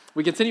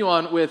We continue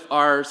on with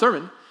our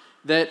sermon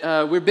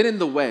that we've been in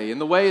the way.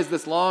 And the way is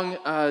this long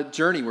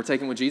journey we're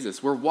taking with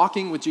Jesus. We're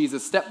walking with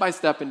Jesus step by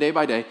step and day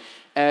by day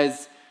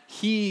as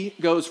he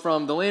goes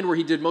from the land where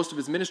he did most of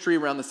his ministry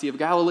around the Sea of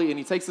Galilee, and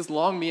he takes this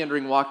long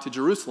meandering walk to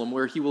Jerusalem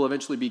where he will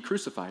eventually be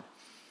crucified.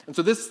 And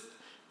so this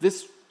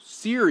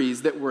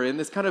series that we're in,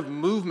 this kind of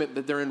movement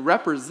that they're in,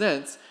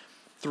 represents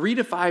 3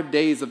 to 5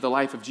 days of the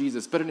life of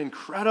Jesus, but an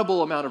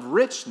incredible amount of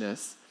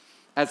richness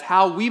as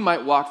how we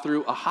might walk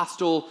through a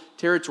hostile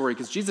territory,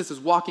 because Jesus is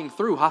walking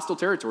through hostile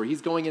territory. He's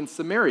going in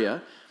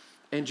Samaria,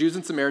 and Jews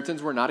and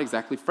Samaritans were not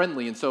exactly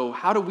friendly. And so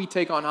how do we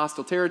take on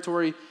hostile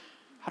territory?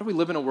 How do we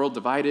live in a world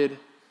divided?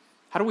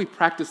 How do we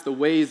practice the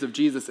ways of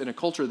Jesus in a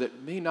culture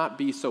that may not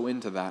be so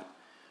into that?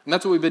 And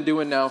that's what we've been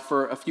doing now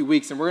for a few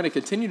weeks, and we're going to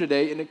continue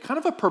today in a kind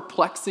of a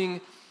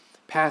perplexing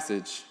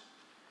passage.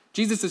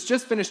 Jesus has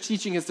just finished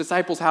teaching his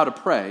disciples how to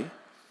pray,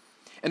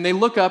 and they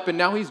look up, and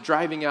now he's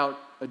driving out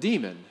a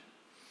demon.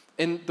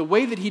 And the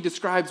way that he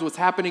describes what's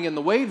happening and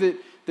the way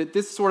that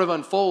this sort of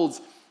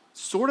unfolds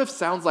sort of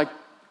sounds like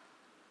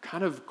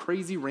kind of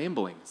crazy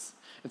ramblings.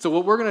 And so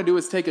what we're going to do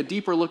is take a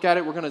deeper look at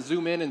it. We're going to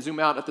zoom in and zoom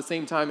out at the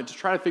same time and to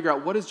try to figure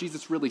out what is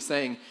Jesus really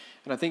saying.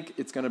 And I think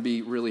it's going to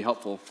be really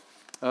helpful.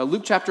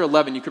 Luke chapter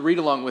 11, you could read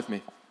along with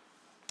me.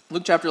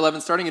 Luke chapter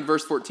 11, starting in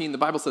verse 14, the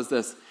Bible says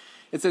this.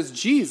 It says,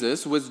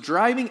 Jesus was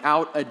driving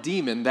out a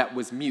demon that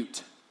was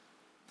mute.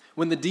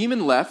 When the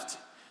demon left,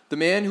 the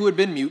man who had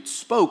been mute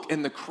spoke,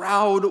 and the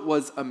crowd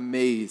was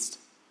amazed.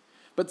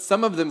 But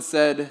some of them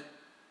said,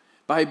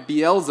 by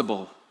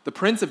Beelzebul, the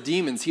prince of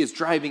demons, he is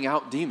driving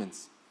out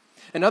demons.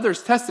 And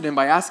others tested him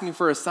by asking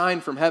for a sign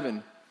from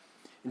heaven.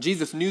 And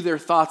Jesus knew their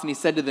thoughts, and he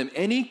said to them,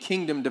 any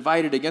kingdom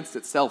divided against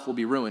itself will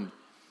be ruined,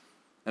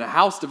 and a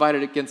house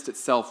divided against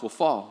itself will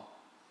fall.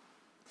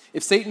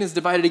 If Satan is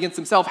divided against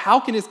himself, how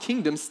can his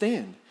kingdom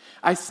stand?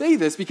 I say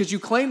this because you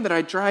claim that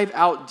I drive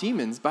out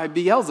demons by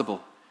Beelzebul.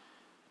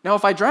 Now,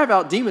 if I drive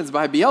out demons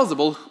by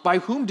Beelzebul, by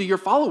whom do your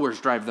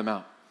followers drive them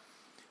out?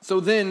 So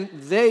then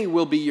they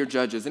will be your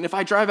judges. And if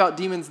I drive out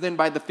demons then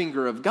by the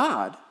finger of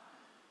God,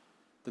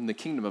 then the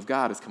kingdom of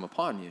God has come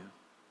upon you.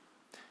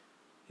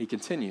 He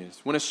continues,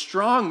 when a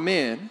strong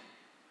man,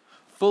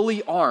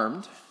 fully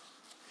armed,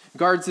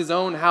 guards his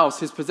own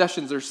house, his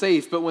possessions are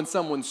safe. But when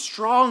someone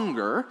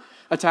stronger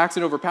attacks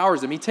and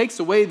overpowers him, he takes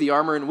away the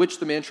armor in which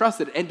the man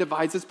trusted and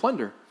divides his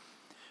plunder.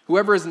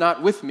 Whoever is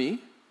not with me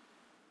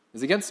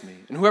is against me,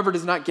 and whoever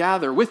does not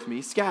gather with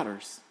me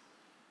scatters.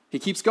 He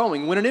keeps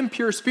going. When an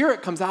impure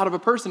spirit comes out of a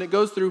person, it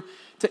goes through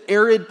to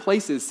arid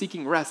places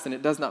seeking rest, and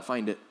it does not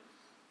find it.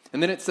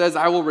 And then it says,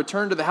 I will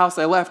return to the house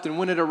I left, and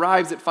when it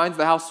arrives, it finds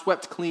the house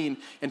swept clean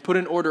and put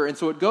in order. And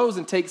so it goes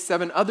and takes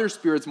 7 other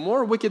spirits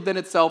more wicked than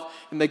itself,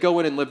 and they go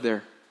in and live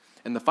there.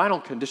 And the final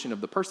condition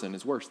of the person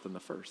is worse than the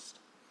first.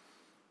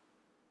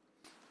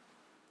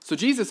 So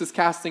Jesus is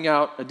casting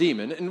out a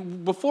demon,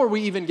 and before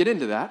we even get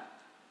into that,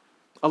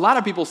 a lot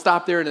of people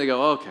stop there and they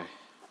go, okay,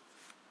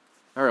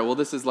 all right, well,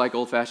 this is like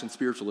old-fashioned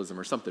spiritualism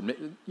or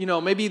something. You know,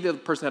 maybe the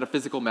person had a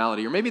physical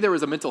malady, or maybe there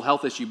was a mental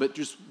health issue, but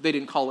just they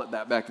didn't call it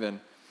that back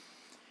then.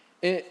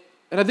 And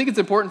I think it's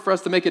important for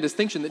us to make a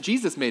distinction that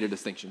Jesus made a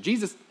distinction.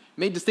 Jesus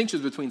made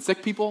distinctions between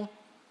sick people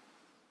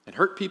and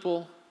hurt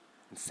people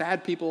and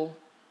sad people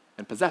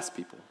and possessed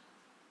people.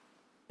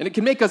 And it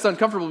can make us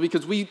uncomfortable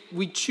because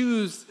we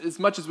choose as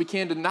much as we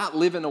can to not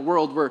live in a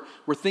world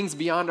where things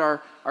beyond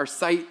our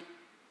sight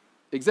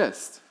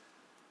exist.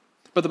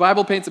 But the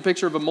Bible paints a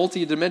picture of a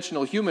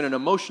multi-dimensional human, an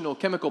emotional,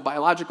 chemical,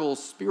 biological,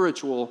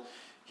 spiritual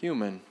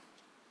human.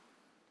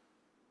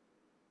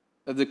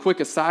 The quick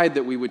aside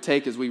that we would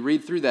take as we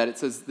read through that, it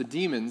says the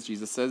demons,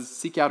 Jesus says,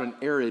 seek out an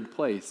arid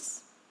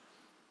place.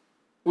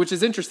 Which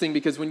is interesting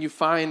because when you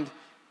find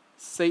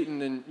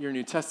Satan in your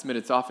New Testament,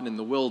 it's often in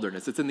the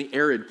wilderness. It's in the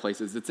arid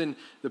places. It's in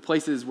the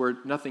places where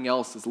nothing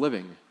else is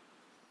living.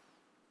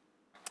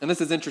 And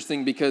this is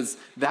interesting because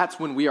that's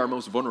when we are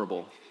most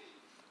vulnerable.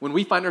 When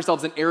we find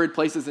ourselves in arid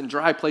places, in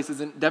dry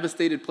places, in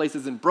devastated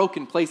places, in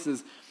broken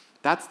places,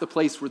 that's the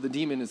place where the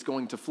demon is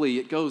going to flee.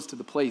 It goes to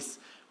the place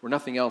where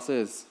nothing else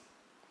is.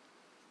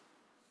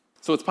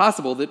 So it's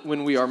possible that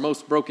when we are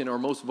most broken or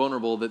most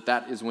vulnerable,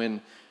 that is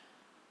when,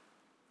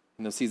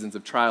 in those seasons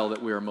of trial,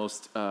 that we are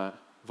most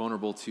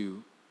vulnerable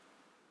to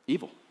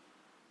evil.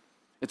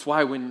 It's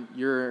why when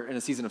you're in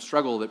a season of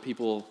struggle that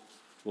people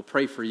will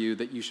pray for you,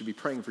 that you should be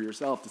praying for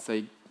yourself to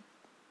say,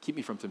 keep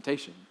me from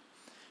temptation.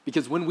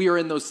 Because when we are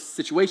in those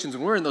situations,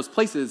 when we're in those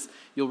places,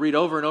 you'll read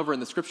over and over in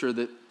the scripture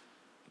that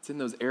it's in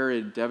those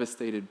arid,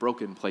 devastated,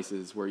 broken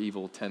places where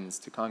evil tends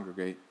to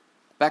congregate.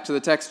 Back to the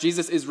text,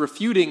 Jesus is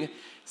refuting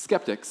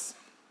skeptics.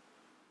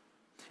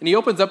 And he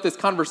opens up this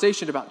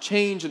conversation about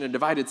change and a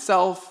divided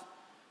self.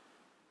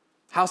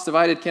 House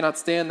divided cannot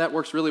stand. That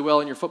works really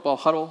well in your football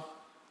huddle.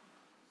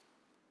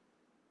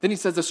 Then he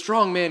says, a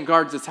strong man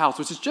guards his house,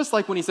 which is just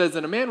like when he says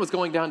that a man was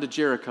going down to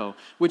Jericho,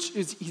 which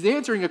is, he's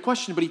answering a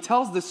question, but he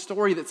tells this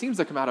story that seems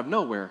to come out of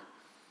nowhere.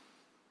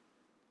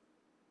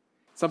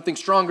 Something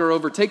stronger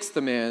overtakes the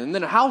man, and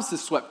then a house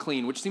is swept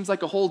clean, which seems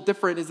like a whole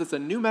different, is this a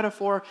new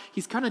metaphor?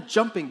 He's kind of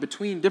jumping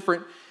between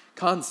different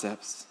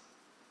concepts.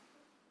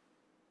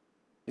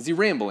 Is he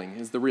rambling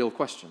is the real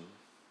question.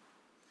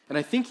 And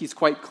I think he's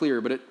quite clear,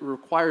 but it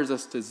requires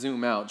us to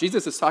zoom out.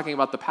 Jesus is talking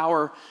about the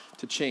power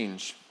to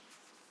change.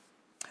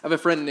 I have a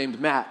friend named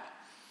Matt,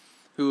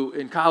 who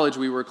in college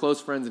we were close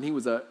friends, and he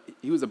was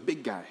a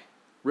big guy,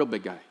 real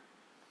big guy.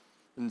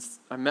 And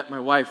I met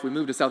my wife. We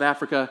moved to South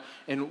Africa,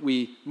 and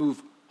we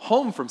moved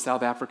home from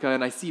South Africa,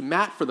 and I see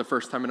Matt for the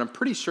first time, and I'm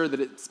pretty sure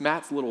that it's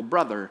Matt's little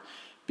brother,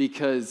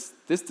 because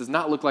this does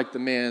not look like the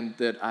man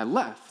that I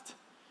left.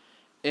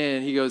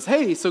 And he goes,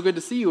 "Hey, so good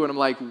to see you." And I'm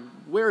like,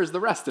 "Where is the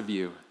rest of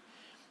you?"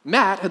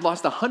 Matt had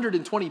lost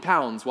 120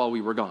 pounds while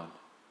we were gone.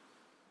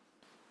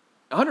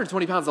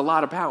 120 pounds is a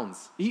lot of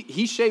pounds.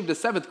 He shaved a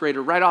 7th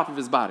grader right off of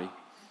his body.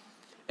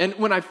 And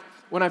when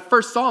I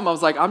first saw him, I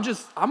was like,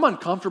 I'm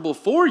uncomfortable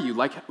for you.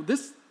 Like,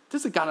 this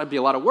has got to be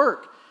a lot of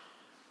work.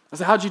 I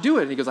said, "How'd you do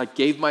it?" And he goes, "I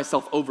gave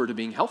myself over to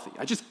being healthy.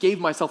 I just gave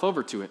myself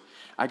over to it.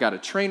 I got a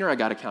trainer. I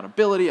got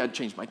accountability. I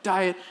changed my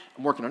diet.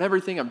 I'm working on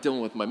everything. I'm dealing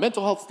with my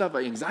mental health stuff.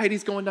 My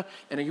anxiety's going down."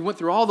 And he went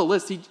through all the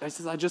lists. I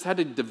said, "I just had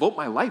to devote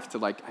my life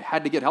to, I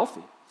had to get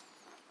healthy."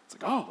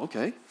 It's like, oh,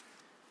 okay.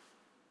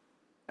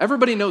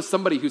 Everybody knows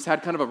somebody who's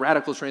had kind of a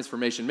radical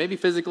transformation, maybe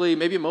physically,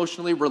 maybe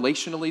emotionally,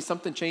 relationally,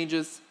 something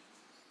changes.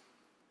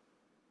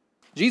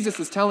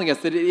 Jesus is telling us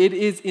that it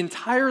is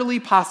entirely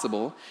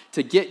possible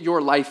to get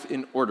your life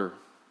in order,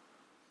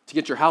 to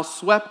get your house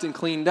swept and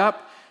cleaned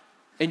up,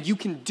 and you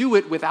can do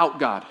it without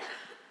God.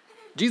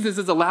 Jesus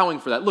is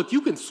allowing for that. Look,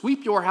 you can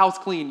sweep your house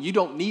clean. You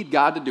don't need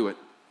God to do it.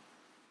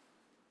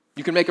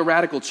 You can make a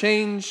radical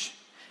change,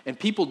 and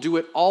people do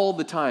it all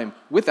the time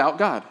without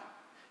God.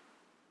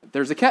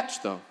 There's a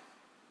catch, though.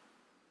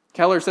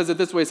 Keller says it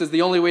this way. He says,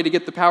 the only way to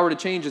get the power to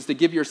change is to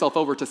give yourself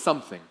over to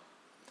something.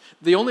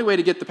 The only way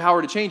to get the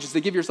power to change is to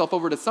give yourself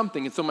over to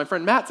something. And so my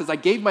friend Matt says, I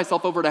gave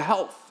myself over to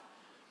health.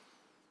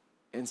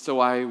 And so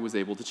I was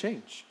able to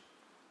change.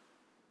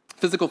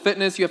 Physical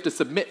fitness, you have to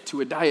submit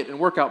to a diet and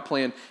workout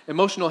plan.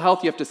 Emotional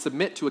health, you have to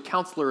submit to a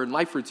counselor and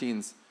life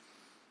routines,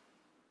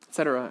 et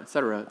cetera, et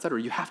cetera, et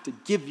cetera. You have to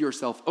give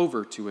yourself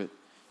over to it.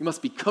 You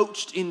must be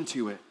coached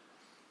into it.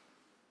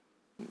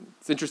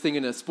 It's interesting,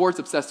 in a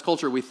sports-obsessed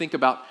culture, we think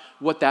about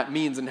what that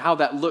means and how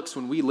that looks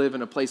when we live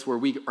in a place where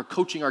we are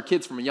coaching our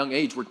kids from a young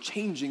age. We're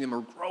changing them,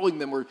 we're growing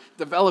them, we're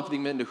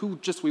developing them into who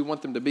just we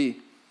want them to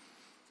be.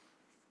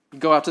 You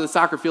go out to the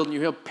soccer field and you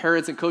hear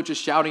parents and coaches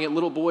shouting at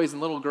little boys and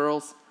little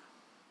girls,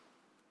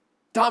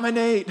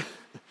 "Dominate,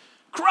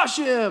 crush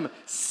him,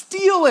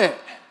 steal it.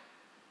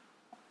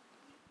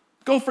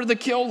 Go for the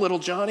kill, little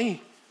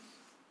Johnny.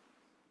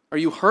 Are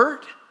you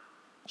hurt?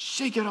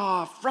 Shake it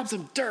off, rub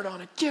some dirt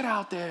on it, get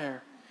out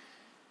there.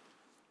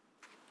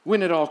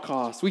 Win at all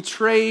costs." We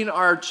train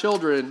our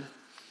children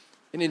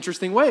in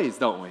interesting ways,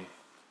 don't we?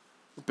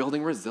 We're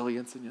building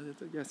resilience, and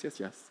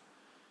yes.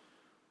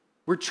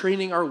 We're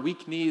training our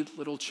weak-kneed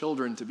little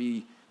children to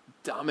be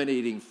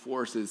dominating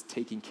forces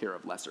taking care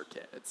of lesser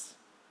kids.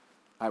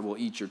 I will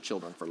eat your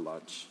children for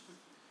lunch.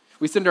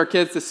 We send our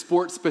kids to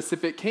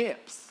sport-specific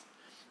camps.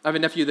 I have a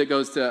nephew that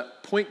goes to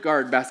point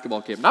guard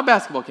basketball camp. Not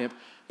basketball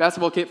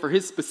camp for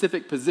his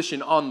specific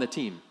position on the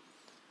team.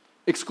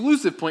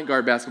 Exclusive point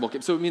guard basketball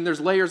camp. So,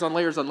 there's layers on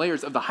layers on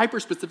layers of the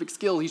hyper-specific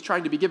skill he's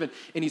trying to be given,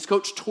 and he's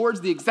coached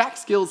towards the exact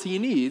skills he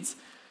needs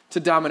to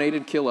dominate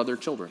and kill other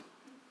children.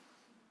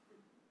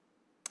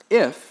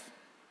 If,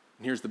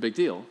 and here's the big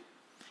deal,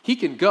 he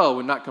can go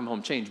and not come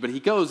home changed, but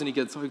he goes and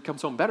he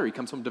comes home better, he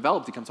comes home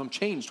developed, he comes home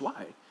changed.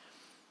 Why?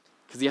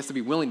 Because he has to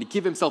be willing to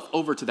give himself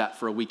over to that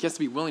for a week. He has to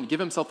be willing to give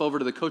himself over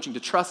to the coaching, to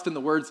trust in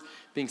the words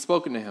being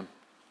spoken to him.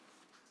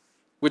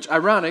 Which,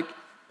 ironic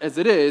as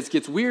it is,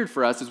 gets weird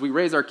for us as we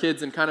raise our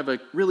kids in kind of a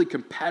really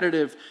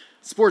competitive,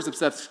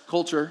 sports-obsessed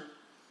culture,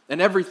 and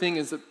everything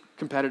is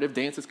competitive.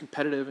 Dance is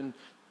competitive, and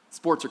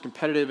sports are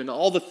competitive, and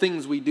all the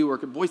things we do are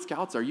Boy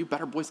Scouts. Are you a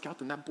better Boy Scout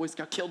than that Boy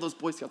Scout? Kill those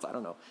Boy Scouts. I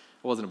don't know.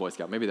 I wasn't a Boy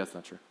Scout. Maybe that's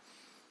not true.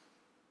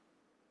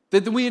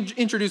 Then we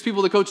introduce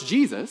people to Coach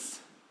Jesus.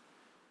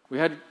 We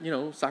had,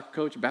 soccer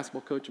coach, and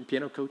basketball coach, and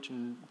piano coach,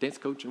 and dance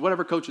coach, and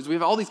whatever coaches. We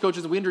have all these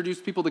coaches, and we introduce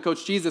people to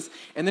Coach Jesus,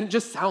 and then it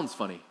just sounds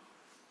funny.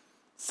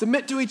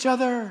 Submit to each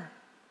other.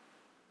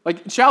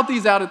 Shout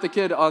these out at the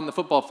kid on the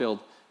football field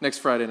next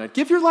Friday night.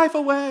 Give your life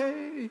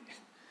away.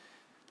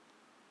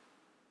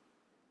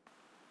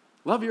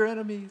 Love your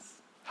enemies.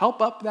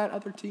 Help up that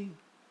other team.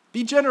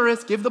 Be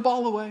generous. Give the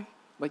ball away.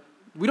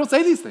 We don't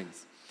say these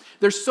things.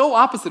 They're so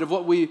opposite of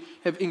what we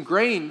have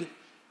ingrained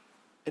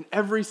in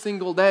every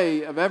single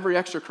day of every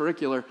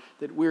extracurricular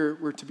that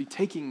we're to be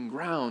taking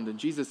ground, and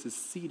Jesus is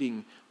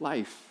seeding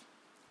life.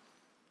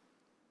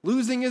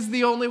 Losing is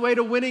the only way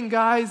to winning,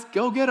 guys.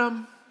 Go get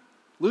them.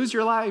 Lose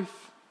your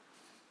life.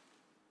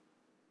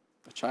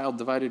 A child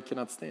divided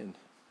cannot stand.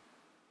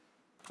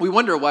 We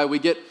wonder why we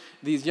get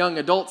these young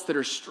adults that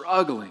are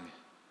struggling.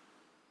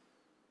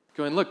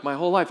 Going, look, my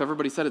whole life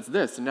everybody said it's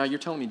this, and now you're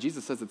telling me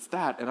Jesus says it's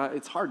that, and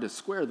it's hard to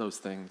square those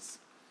things.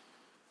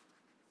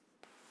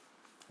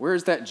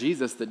 Where's that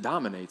Jesus that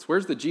dominates?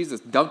 Where's the Jesus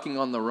dunking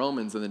on the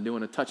Romans and then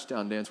doing a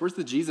touchdown dance? Where's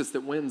the Jesus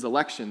that wins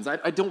elections?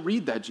 I don't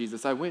read that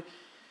Jesus. I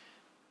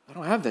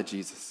don't have that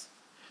Jesus.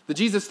 The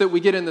Jesus that we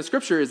get in the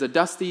scripture is a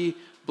dusty,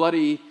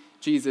 bloody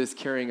Jesus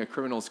carrying a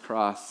criminal's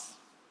cross.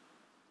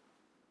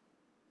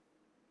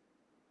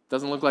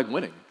 Doesn't look like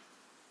winning.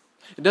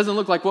 It doesn't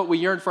look like what we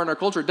yearn for in our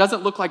culture. It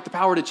doesn't look like the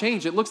power to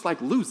change. It looks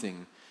like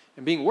losing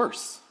and being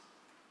worse.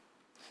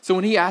 So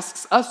when he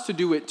asks us to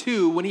do it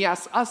too, when he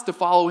asks us to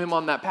follow him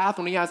on that path,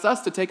 when he asks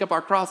us to take up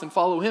our cross and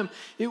follow him,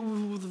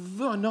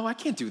 no, I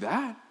can't do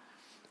that.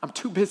 I'm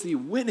too busy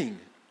winning.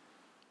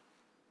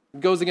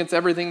 It goes against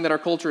everything that our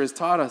culture has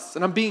taught us.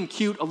 And I'm being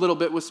cute a little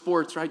bit with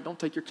sports, right? Don't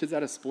take your kids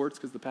out of sports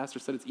because the pastor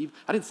said it's evil.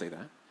 I didn't say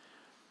that.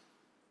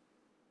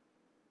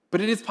 But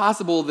it is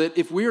possible that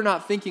if we're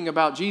not thinking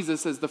about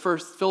Jesus as the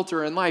first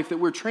filter in life, that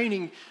we're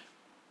training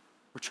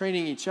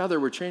each other,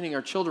 we're training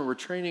our children, we're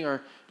training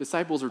our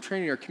disciples, we're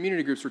training our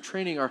community groups, you're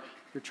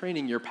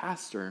training your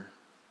pastor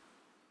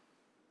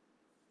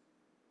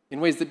in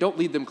ways that don't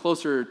lead them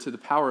closer to the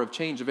power of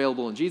change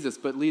available in Jesus,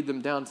 but lead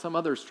them down some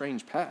other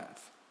strange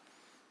path.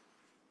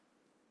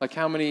 Like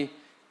how many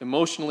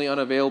emotionally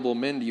unavailable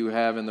men do you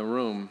have in the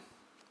room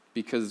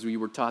because we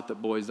were taught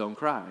that boys don't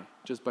cry?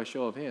 Just by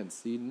show of hands.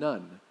 See,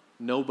 none.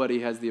 Nobody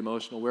has the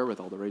emotional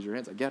wherewithal to raise your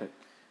hands. I get it.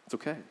 It's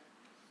okay.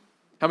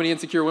 How many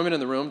insecure women in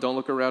the room? Don't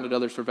look around at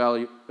others for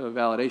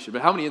validation.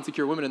 But how many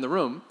insecure women in the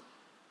room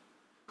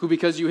who,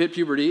 because you hit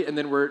puberty and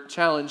then were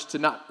challenged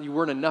to you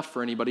weren't enough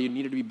for anybody, you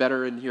needed to be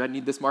better, and you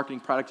need this marketing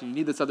product, and you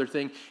need this other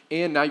thing,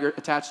 and now you're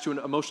attached to an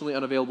emotionally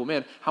unavailable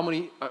man. How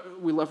many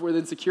we left with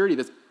insecurity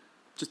that's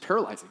just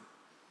paralyzing?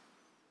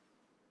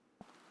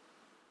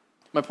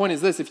 My point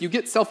is this: if you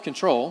get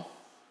self-control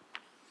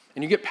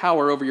and you get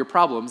power over your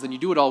problems and you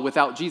do it all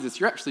without Jesus,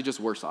 you're actually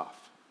just worse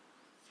off.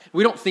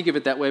 We don't think of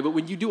it that way, but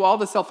when you do all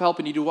the self-help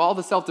and you do all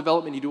the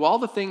self-development, you do all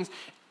the things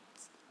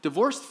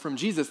divorced from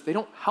Jesus, they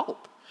don't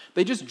help.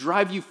 They just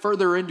drive you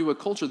further into a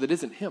culture that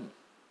isn't him.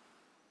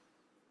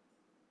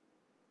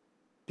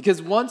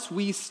 Because once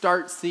we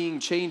start seeing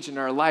change in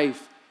our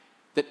life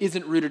that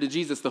isn't rooted in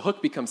Jesus, the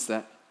hook becomes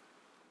set.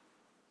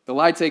 The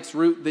lie takes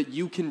root that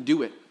you can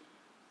do it.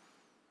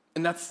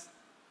 And that's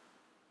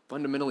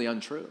fundamentally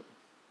untrue.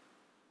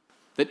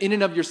 That in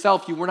and of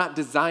yourself, you were not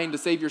designed to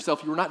save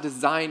yourself. You were not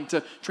designed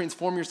to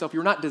transform yourself. You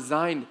were not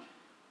designed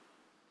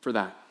for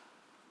that.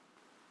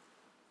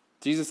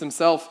 Jesus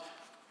himself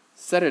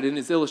said it in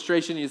his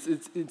illustration.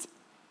 It's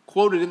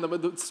quoted in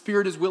the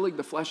spirit is willing,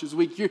 the flesh is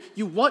weak.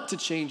 You want to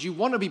change. You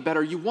want to be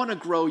better. You want to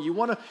grow. You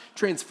want to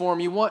transform.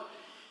 But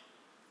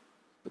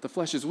the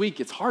flesh is weak.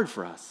 It's hard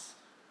for us.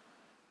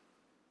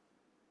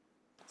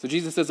 So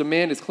Jesus says a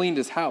man has cleaned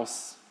his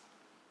house,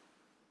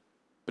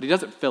 but he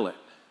doesn't fill it.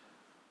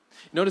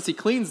 Notice he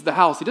cleans the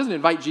house. He doesn't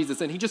invite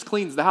Jesus in. He just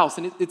cleans the house,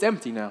 and it's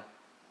empty now.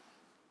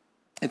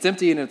 It's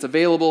empty and it's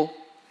available.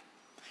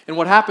 And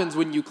what happens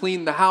when you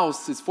clean the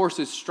house is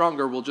forces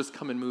stronger will just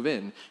come and move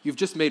in. You've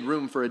just made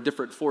room for a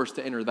different force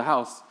to enter the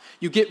house.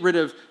 You get rid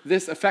of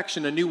this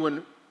affection, a new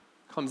one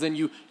comes in.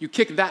 You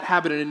kick that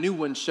habit and a new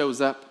one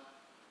shows up.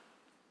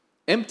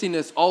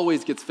 Emptiness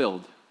always gets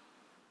filled.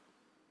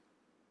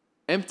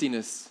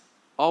 Emptiness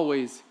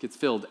always gets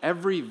filled.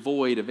 Every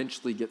void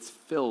eventually gets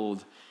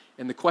filled.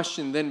 And the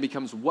question then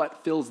becomes,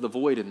 what fills the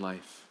void in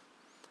life?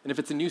 And if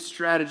it's a new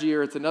strategy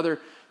or it's another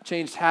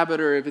changed habit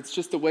or if it's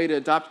just a way to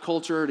adopt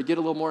culture or to get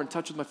a little more in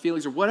touch with my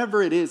feelings or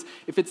whatever it is,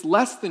 if it's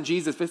less than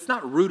Jesus, if it's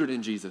not rooted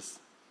in Jesus,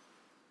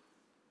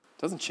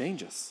 it doesn't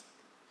change us.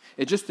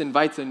 It just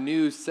invites a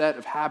new set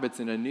of habits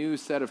and a new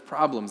set of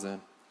problems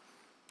in.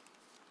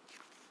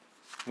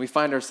 We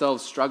find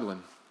ourselves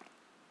struggling.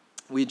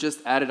 We just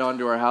added on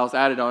to our house.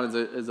 Added on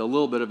is a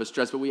little bit of a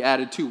stress, but we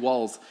added 2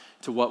 walls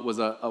to what was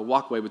a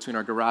walkway between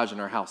our garage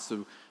and our house.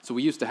 So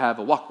we used to have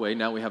a walkway,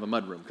 now we have a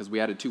mudroom because we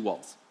added 2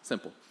 walls.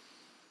 Simple.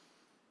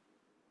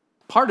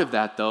 Part of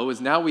that, though, is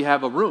now we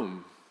have a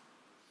room,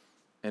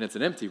 and it's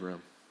an empty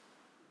room.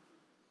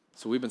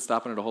 So we've been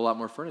stopping at a whole lot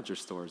more furniture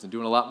stores and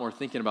doing a lot more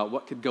thinking about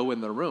what could go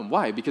in the room.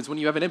 Why? Because when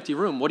you have an empty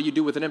room, what do you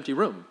do with an empty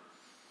room?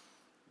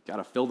 You got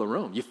to fill the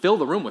room. You fill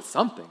the room with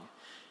something.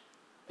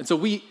 And so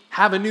we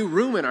have a new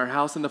room in our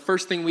house, and the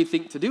first thing we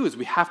think to do is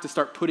we have to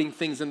start putting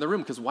things in the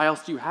room, because why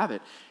else do you have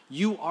it?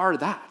 You are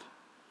that.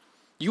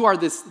 You are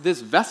this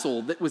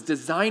vessel that was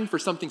designed for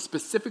something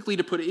specifically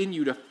to put in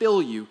you, to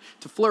fill you,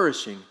 to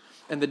flourishing.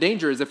 And the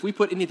danger is if we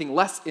put anything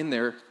less in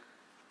there,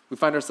 we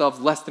find ourselves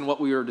less than what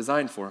we were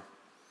designed for.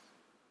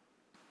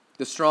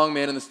 The strong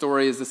man in the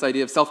story is this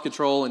idea of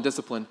self-control and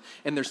discipline,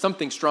 and there's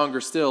something stronger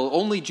still.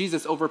 Only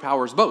Jesus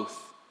overpowers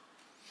both.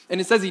 And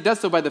it says he does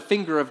so by the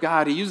finger of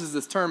God. He uses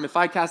this term, if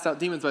I cast out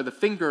demons by the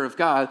finger of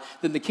God,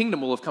 then the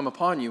kingdom will have come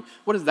upon you.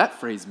 What does that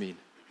phrase mean?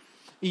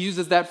 He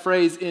uses that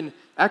phrase in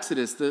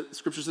Exodus. The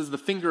scripture says the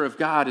finger of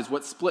God is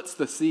what splits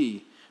the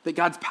sea. That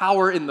God's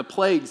power in the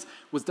plagues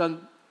was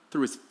done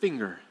through his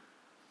finger.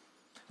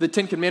 The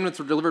 10 Commandments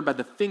were delivered by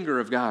the finger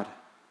of God.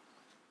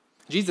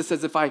 Jesus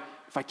says if I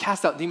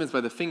cast out demons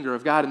by the finger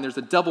of God, and there's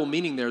a double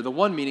meaning there. The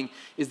one meaning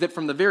is that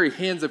from the very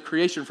hands of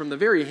creation, from the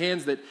very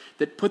hands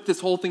that put this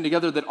whole thing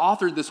together, that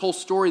authored this whole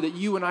story that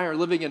you and I are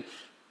living in,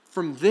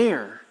 from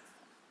there,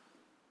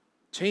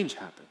 change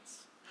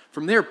happens.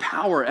 From there,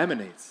 power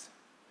emanates.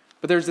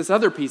 But there's this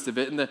other piece of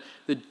it, and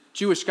the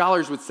Jewish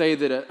scholars would say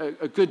that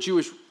a good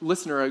Jewish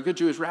listener, a good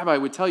Jewish rabbi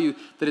would tell you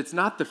that it's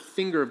not the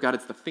finger of God,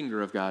 it's the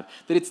finger of God.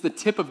 That it's the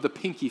tip of the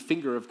pinky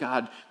finger of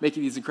God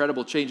making these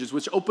incredible changes,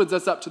 which opens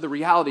us up to the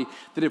reality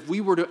that if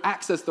we were to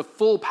access the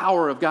full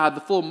power of God,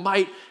 the full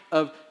might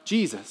of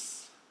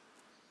Jesus,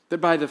 that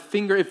by the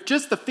finger, if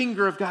just the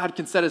finger of God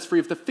can set us free,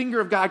 if the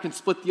finger of God can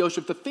split the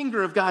ocean, if the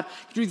finger of God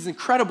can do these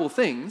incredible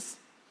things,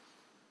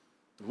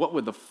 what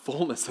would the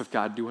fullness of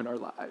God do in our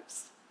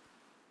lives?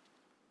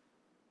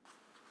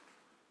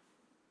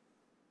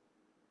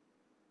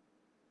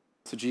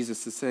 So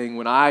Jesus is saying,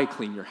 when I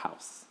clean your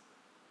house,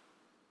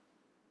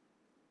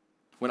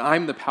 when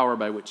I'm the power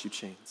by which you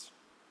change,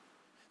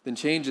 then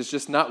change is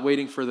just not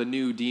waiting for the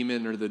new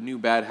demon or the new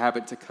bad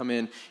habit to come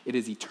in. It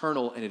is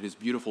eternal and it is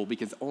beautiful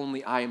because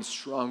only I am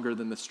stronger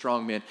than the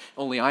strong man.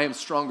 Only I am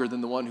stronger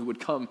than the one who would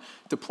come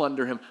to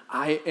plunder him.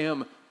 I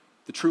am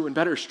the true and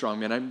better strong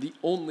man. I'm the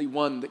only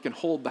one that can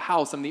hold the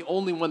house. I'm the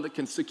only one that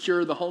can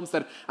secure the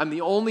homestead. I'm the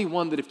only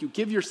one that if you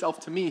give yourself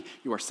to me,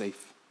 you are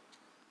safe.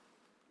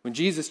 When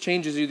Jesus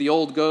changes you, the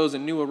old goes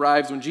and new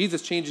arrives. When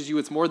Jesus changes you,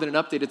 it's more than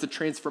an update. It's a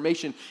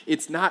transformation.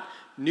 It's not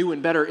new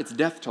and better. It's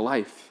death to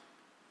life.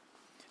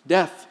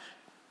 Death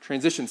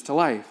transitions to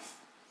life.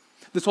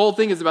 This whole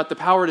thing is about the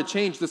power to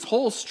change. This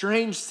whole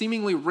strange,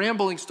 seemingly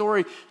rambling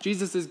story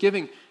Jesus is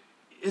giving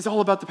is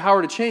all about the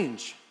power to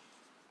change.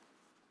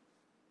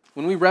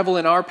 When we revel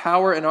in our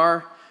power and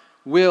our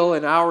will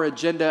and our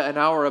agenda and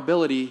our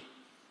ability,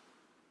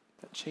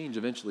 that change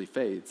eventually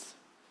fades.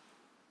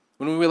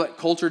 When we let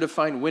culture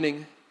define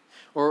winning,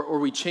 or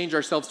we change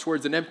ourselves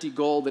towards an empty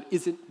goal that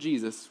isn't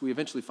Jesus, we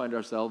eventually find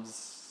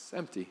ourselves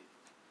empty.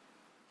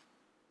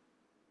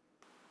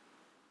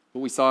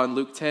 What we saw in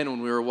Luke 10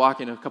 when we were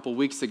walking a couple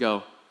weeks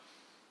ago,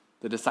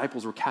 the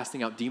disciples were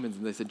casting out demons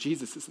and they said,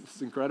 Jesus, isn't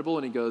this incredible?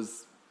 And he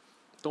goes,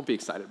 don't be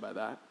excited by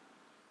that.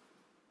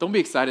 Don't be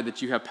excited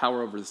that you have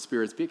power over the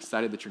spirits. Be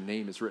excited that your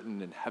name is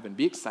written in heaven.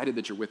 Be excited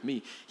that you're with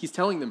me. He's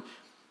telling them,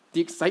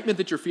 the excitement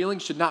that you're feeling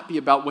should not be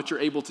about what you're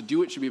able to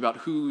do. It should be about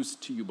whose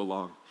to you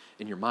belong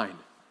in your mind.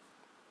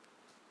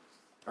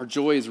 Our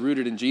joy is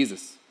rooted in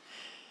Jesus.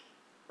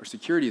 Our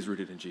security is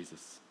rooted in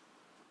Jesus.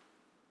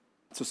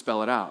 So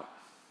spell it out.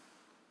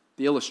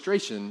 The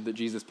illustration that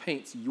Jesus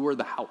paints, you're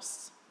the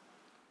house.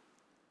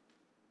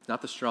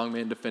 Not the strong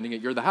man defending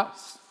it, you're the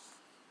house.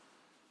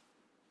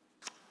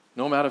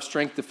 No amount of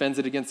strength defends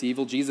it against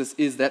evil. Jesus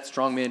is that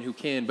strong man who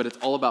can, but it's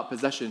all about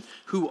possession.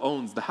 Who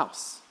owns the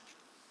house?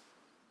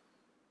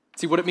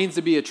 See, what it means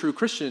to be a true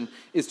Christian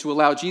is to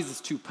allow Jesus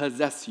to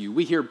possess you.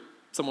 We hear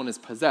someone is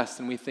possessed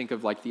and we think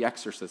of like the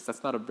exorcist.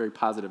 That's not a very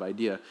positive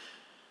idea.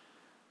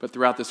 But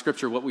throughout the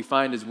scripture, what we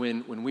find is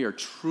when we are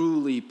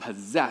truly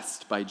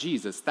possessed by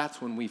Jesus,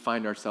 that's when we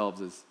find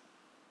ourselves as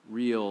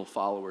real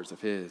followers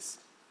of his.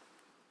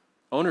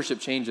 Ownership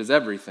changes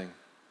everything. Do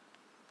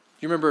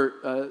you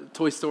remember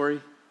Toy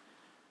Story?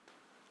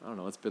 I don't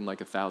know, it's been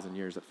like 1,000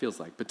 years, it feels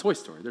like. But Toy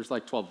Story, there's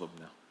like 12 of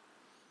them now.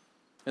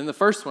 And the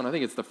first one, I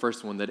think it's the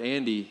first one, that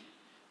Andy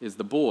is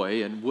the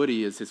boy and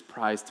Woody is his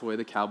prize toy,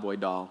 the cowboy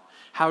doll.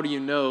 How do you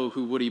know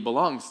who Woody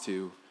belongs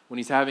to? When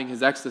he's having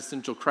his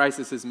existential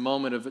crisis, his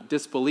moment of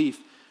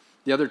disbelief,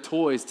 the other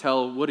toys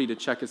tell Woody to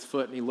check his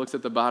foot, and he looks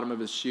at the bottom of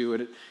his shoe,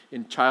 and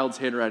in child's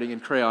handwriting in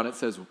crayon, it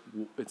says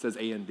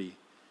Andy.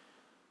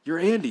 You're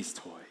Andy's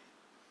toy.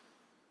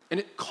 And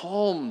it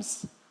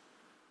calms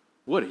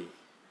Woody.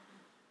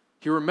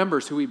 He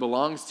remembers who he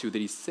belongs to, that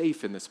he's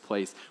safe in this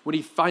place. When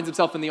he finds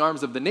himself in the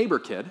arms of the neighbor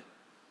kid,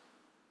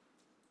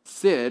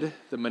 Sid,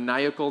 the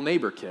maniacal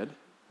neighbor kid,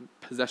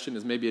 possession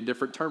is maybe a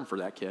different term for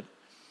that kid,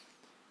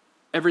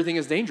 everything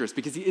is dangerous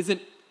because he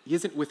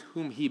isn't with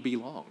whom he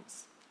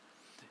belongs.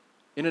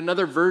 In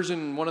another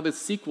version, one of the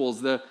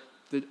sequels, the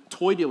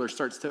toy dealer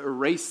starts to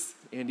erase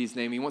Andy's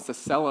name. He wants to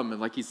sell him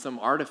like he's some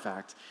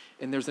artifact.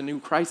 And there's a new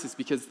crisis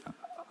because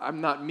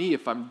I'm not me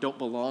if I don't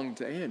belong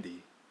to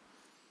Andy.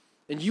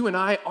 And you and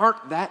I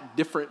aren't that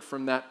different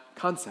from that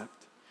concept.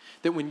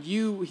 That when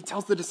he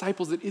tells the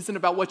disciples it isn't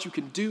about what you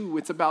can do,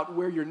 it's about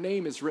where your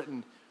name is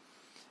written.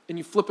 And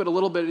you flip it a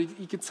little bit,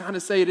 you could kind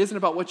of say it isn't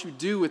about what you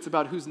do, it's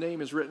about whose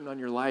name is written on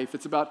your life.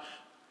 It's about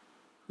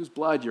whose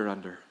blood you're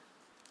under.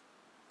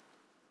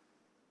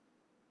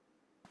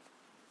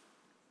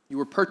 You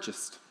were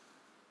purchased.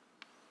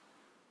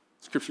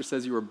 Scripture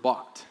says you were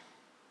bought.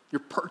 You're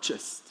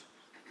purchased.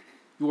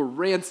 You were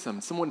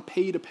ransomed. Someone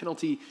paid a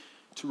penalty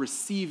to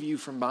receive you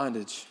from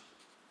bondage.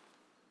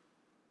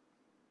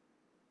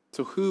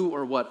 So who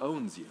or what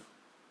owns you?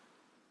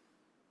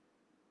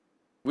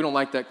 We don't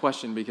like that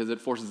question because it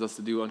forces us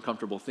to do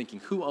uncomfortable thinking.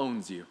 Who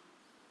owns you?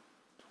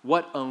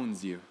 What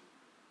owns you?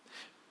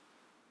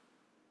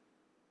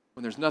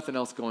 When there's nothing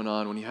else going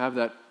on, when you have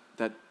that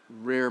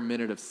rare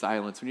minute of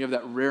silence, when you have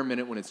that rare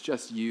minute when it's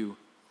just you,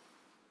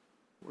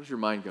 where does your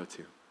mind go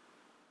to?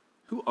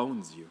 Who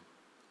owns you?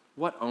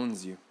 What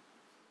owns you?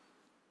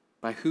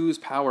 By whose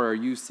power are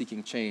you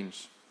seeking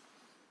change?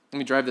 Let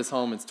me drive this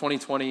home. It's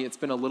 2020. It's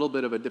been a little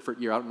bit of a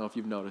different year. I don't know if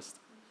you've noticed.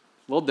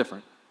 A little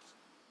different.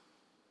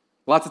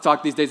 Lots of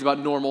talk these days about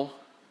normal.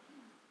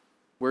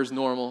 Where's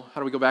normal?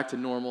 How do we go back to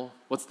normal?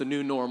 What's the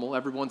new normal?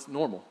 Everyone's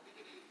normal.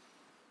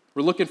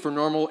 We're looking for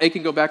normal. It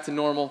can go back to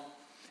normal.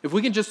 If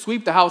we can just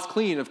sweep the house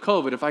clean of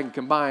COVID, if I can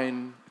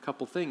combine a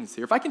couple things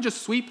here. If I can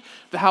just sweep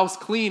the house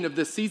clean of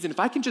this season, if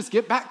I can just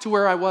get back to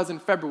where I was in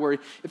February,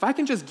 if I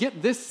can just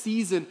get this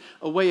season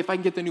away, if I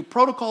can get the new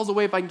protocols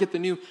away, if I can get the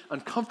new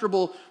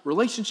uncomfortable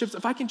relationships,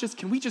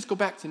 can we just go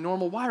back to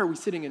normal? Why are we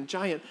sitting in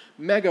giant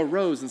mega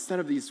rows instead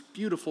of these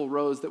beautiful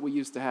rows that we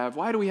used to have?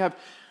 Why do we have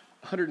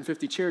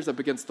 150 chairs up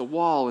against the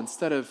wall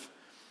instead of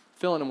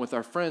filling them with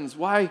our friends?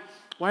 Why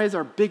is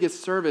our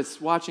biggest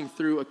service watching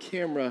through a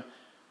camera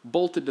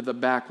bolted to the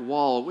back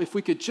wall? If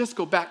we could just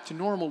go back to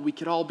normal, we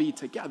could all be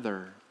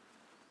together.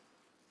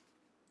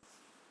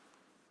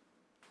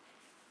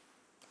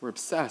 We're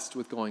obsessed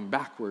with going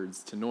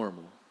backwards to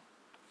normal.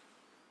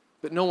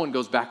 But no one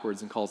goes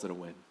backwards and calls it a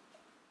win.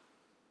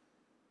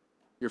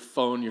 Your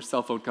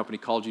cell phone company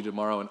called you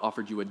tomorrow and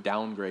offered you a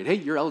downgrade. Hey,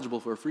 you're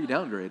eligible for a free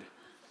downgrade.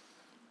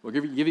 We'll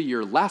give you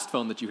your last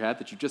phone that you had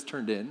that you just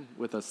turned in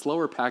with a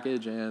slower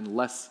package and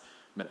less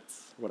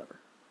minutes, whatever.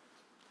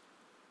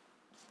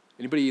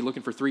 Anybody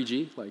looking for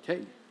 3G? Like,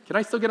 hey, can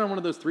I still get on one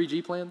of those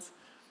 3G plans?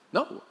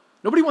 No.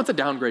 Nobody wants a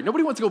downgrade.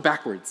 Nobody wants to go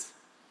backwards.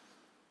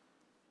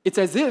 It's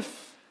as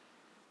if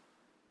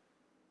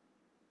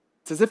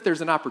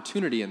there's an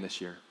opportunity in this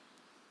year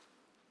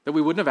that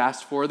we wouldn't have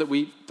asked for, that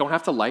we don't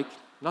have to like.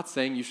 I'm not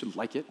saying you should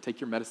like it,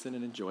 take your medicine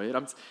and enjoy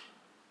it.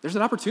 There's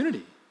an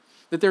opportunity,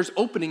 that there's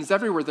openings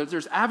everywhere, that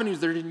there's avenues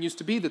there didn't used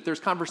to be, that there's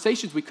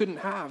conversations we couldn't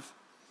have,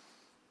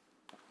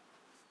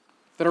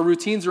 that our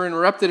routines are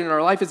interrupted and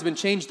our life has been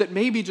changed, that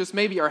maybe, just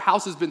maybe, our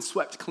house has been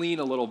swept clean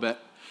a little bit,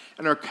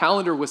 and our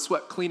calendar was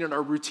swept clean, and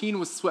our routine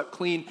was swept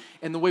clean,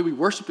 and the way we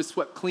worship is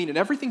swept clean, and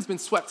everything's been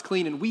swept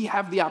clean, and we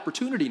have the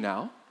opportunity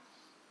now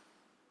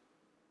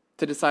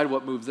to decide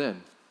what moves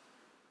in.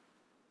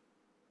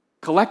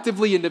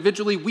 Collectively,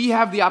 individually, we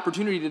have the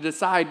opportunity to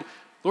decide,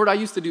 Lord, I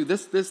used to do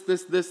this,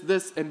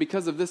 and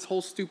because of this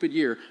whole stupid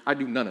year, I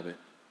do none of it.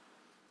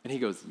 And he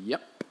goes,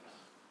 yep.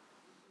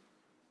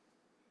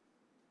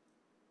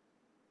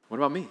 What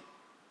about me?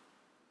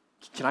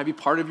 Can I be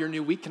part of your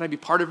new week? Can I be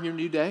part of your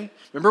new day?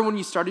 Remember when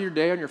you started your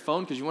day on your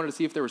phone because you wanted to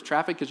see if there was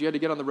traffic because you had to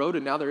get on the road,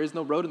 and now there is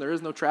no road and there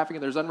is no traffic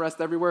and there's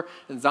unrest everywhere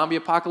and zombie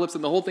apocalypse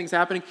and the whole thing's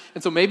happening.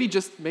 And so maybe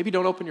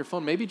don't open your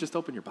phone. Maybe just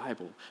open your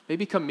Bible.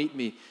 Maybe come meet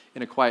me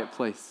in a quiet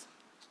place.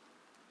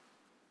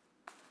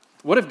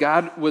 What if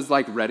God was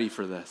like ready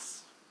for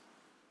this?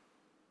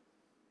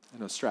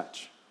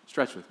 Stretch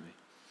with me.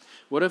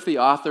 What if the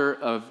author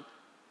of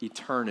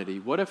eternity,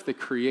 what if the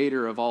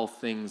creator of all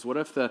things, what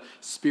if the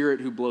spirit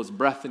who blows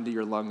breath into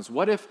your lungs,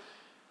 what if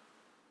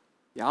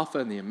the Alpha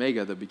and the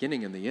Omega, the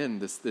beginning and the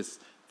end, this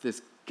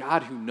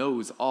God who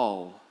knows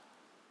all,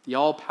 the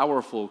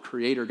all-powerful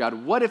creator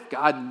God, what if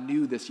God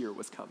knew this year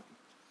was coming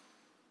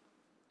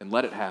and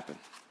let it happen?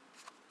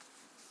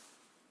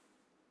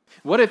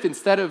 What if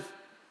instead of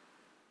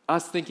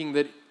us thinking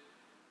that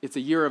it's a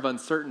year of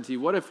uncertainty,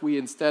 what if we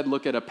instead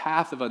look at a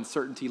path of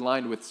uncertainty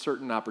lined with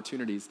certain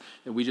opportunities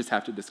and we just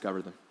have to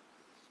discover them?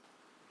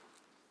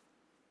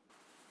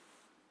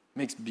 It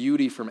makes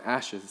beauty from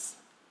ashes,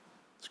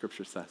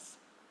 Scripture says.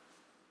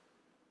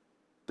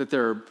 That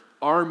there are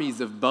armies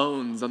of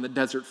bones on the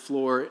desert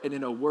floor, and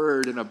in a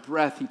word, in a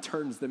breath, he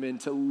turns them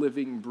into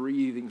living,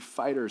 breathing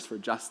fighters for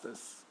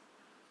justice.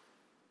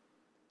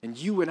 And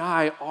you and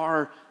I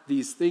are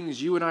these things.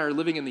 You and I are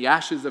living in the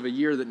ashes of a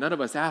year that none of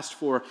us asked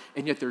for,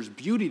 and yet there's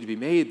beauty to be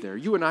made there.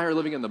 You and I are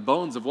living in the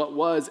bones of what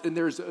was, and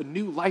there's a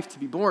new life to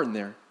be born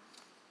there.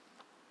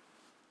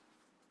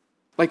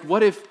 Like,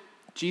 what if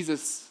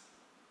Jesus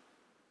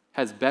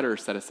has better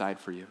set aside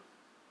for you?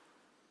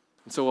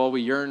 And so while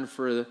we yearn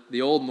for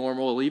the old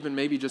normal, or even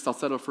maybe just I'll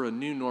settle for a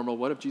new normal,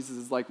 what if Jesus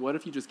is like, what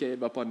if you just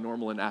gave up on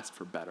normal and asked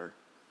for better?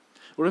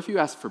 What if you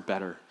asked for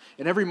better?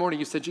 And every morning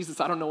you said, Jesus,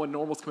 I don't know when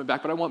normal's coming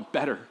back, but I want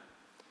better.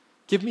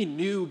 Give me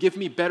new, give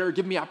me better,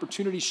 give me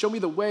opportunities, show me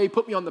the way,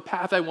 put me on the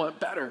path, I want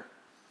better.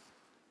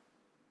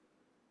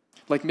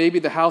 Like maybe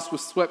the house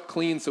was swept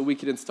clean so we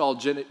could install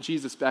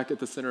Jesus back at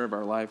the center of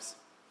our lives.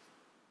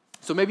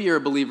 So maybe you're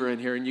a believer in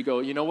here and you go,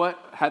 you know what?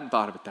 I hadn't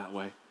thought of it that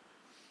way.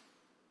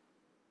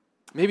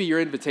 Maybe your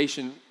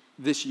invitation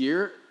this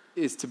year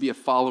is to be a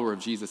follower of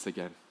Jesus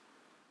again.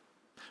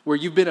 Where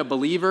you've been a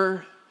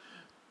believer,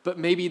 but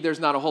maybe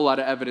there's not a whole lot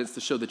of evidence to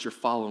show that you're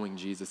following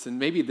Jesus. And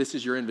maybe this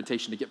is your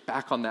invitation to get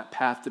back on that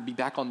path, to be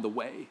back on the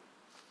way.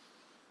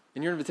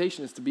 And your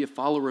invitation is to be a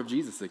follower of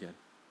Jesus again.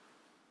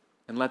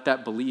 And let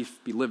that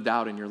belief be lived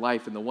out in your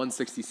life. In the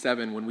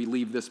 167, when we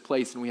leave this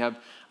place and we have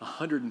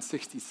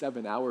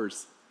 167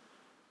 hours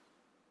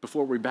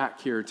before we're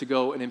back here to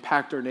go and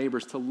impact our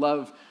neighbors, to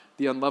love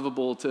the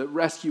unlovable, to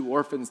rescue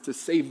orphans, to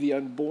save the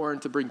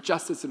unborn, to bring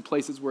justice in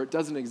places where it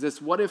doesn't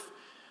exist. What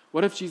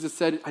if Jesus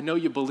said, I know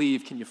you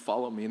believe, can you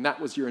follow me? And that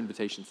was your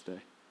invitation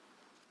today.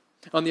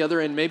 On the other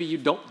end, maybe you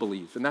don't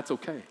believe, and that's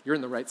okay. You're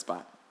in the right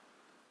spot.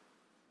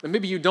 And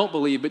maybe you don't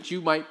believe, but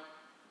you might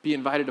be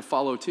invited to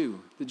follow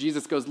too. That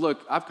Jesus goes,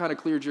 look, I've kind of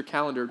cleared your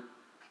calendar.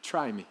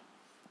 Try me,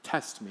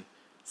 test me,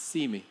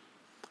 see me.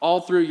 All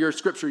through your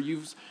scripture,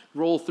 you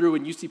roll through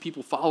and you see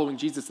people following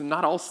Jesus, and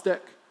not all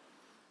stick.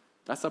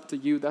 That's up to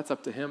you. That's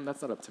up to him.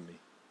 That's not up to me.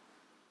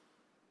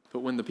 But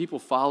when the people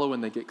follow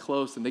and they get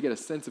close and they get a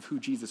sense of who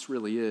Jesus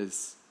really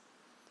is,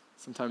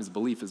 sometimes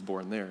belief is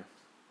born there.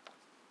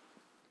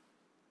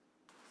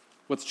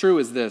 What's true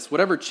is this: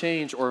 whatever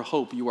change or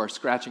hope you are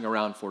scratching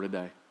around for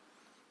today,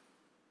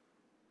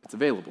 it's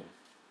available.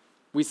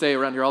 We say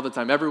around here all the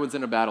time, everyone's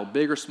in a battle,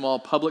 big or small,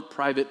 public,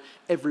 private,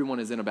 everyone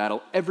is in a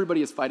battle.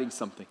 Everybody is fighting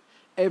something.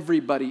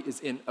 Everybody is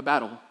in a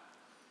battle.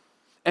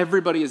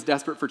 Everybody is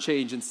desperate for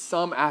change in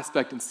some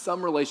aspect, in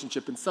some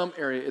relationship, in some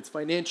area. It's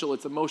financial,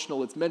 it's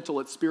emotional, it's mental,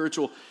 it's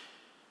spiritual.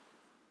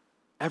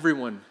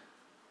 Everyone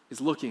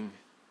is looking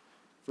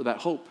for that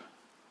hope.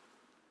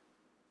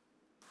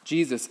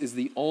 Jesus is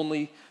the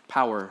only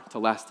power to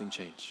lasting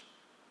change.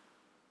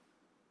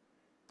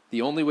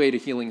 The only way to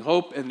healing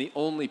hope and the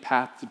only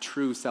path to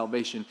true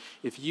salvation.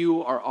 If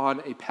you are on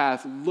a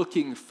path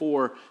looking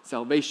for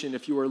salvation,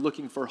 if you are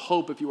looking for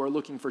hope, if you are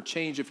looking for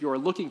change, if you are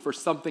looking for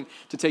something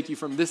to take you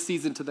from this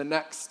season to the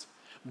next,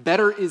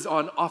 better is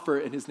on offer,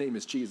 and his name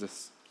is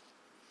Jesus.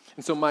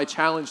 And so my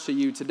challenge to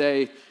you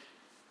today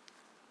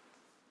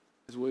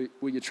is, will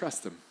you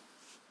trust him?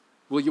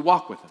 Will you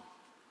walk with him?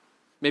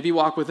 Maybe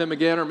walk with him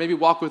again, or maybe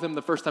walk with him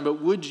the first time,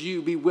 but would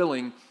you be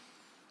willing,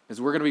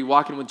 as we're going to be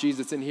walking with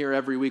Jesus in here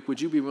every week,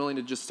 would you be willing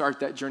to just start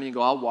that journey and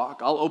go, I'll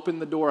walk, I'll open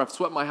the door, I've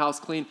swept my house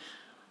clean,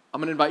 I'm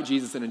going to invite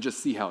Jesus in and just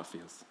see how it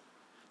feels.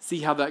 See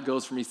how that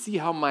goes for me. See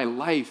how my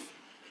life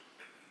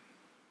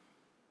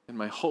and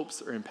my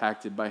hopes are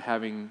impacted by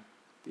having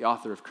the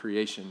author of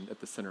creation at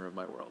the center of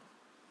my world.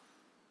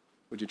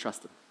 Would you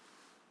trust him?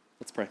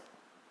 Let's pray.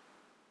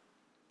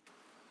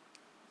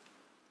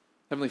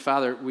 Heavenly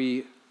Father,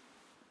 we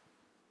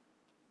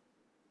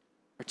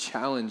are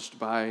challenged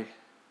by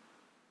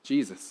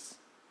Jesus.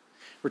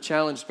 We're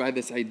challenged by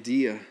this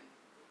idea,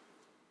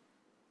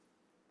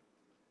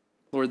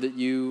 Lord, that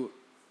you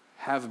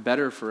have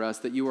better for us,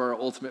 that you are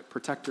our ultimate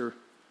protector.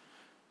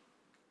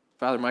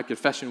 Father, my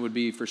confession would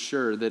be for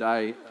sure that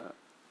I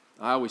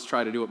always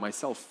try to do it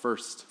myself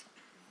first.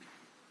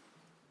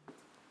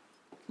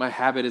 My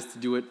habit is to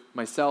do it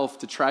myself,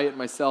 to try it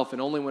myself,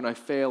 and only when I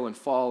fail and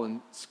fall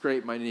and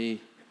scrape my knee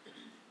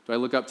do I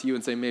look up to you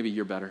and say, maybe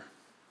you're better.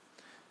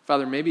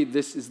 Father, maybe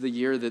this is the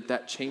year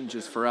that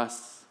changes for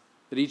us.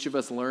 That each of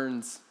us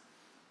learns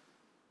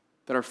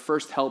that our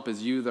first help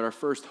is you, that our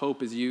first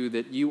hope is you,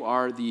 that you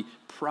are the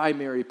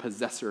primary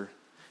possessor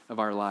of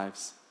our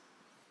lives.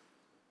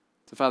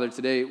 So, Father,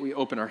 today we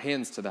open our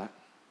hands to that.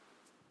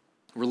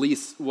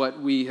 Release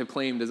what we have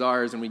claimed as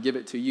ours and we give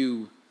it to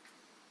you,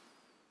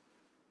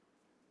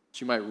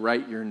 that you might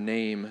write your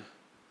name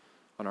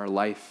on our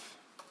life,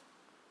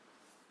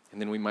 and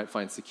then we might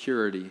find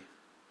security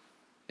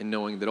in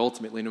knowing that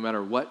ultimately, no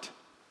matter what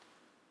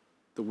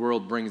the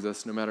world brings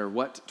us, no matter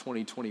what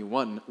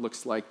 2021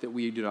 looks like, that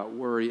we do not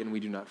worry and we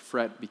do not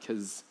fret,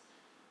 because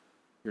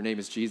your name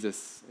is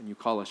Jesus and you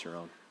call us your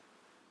own.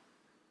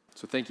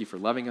 So thank you for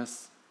loving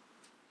us.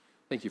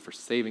 Thank you for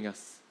saving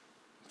us.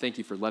 Thank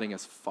you for letting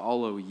us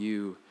follow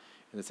you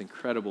in this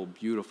incredible,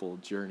 beautiful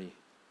journey.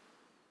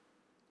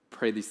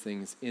 Pray these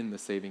things in the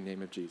saving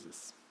name of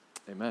Jesus.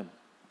 Amen.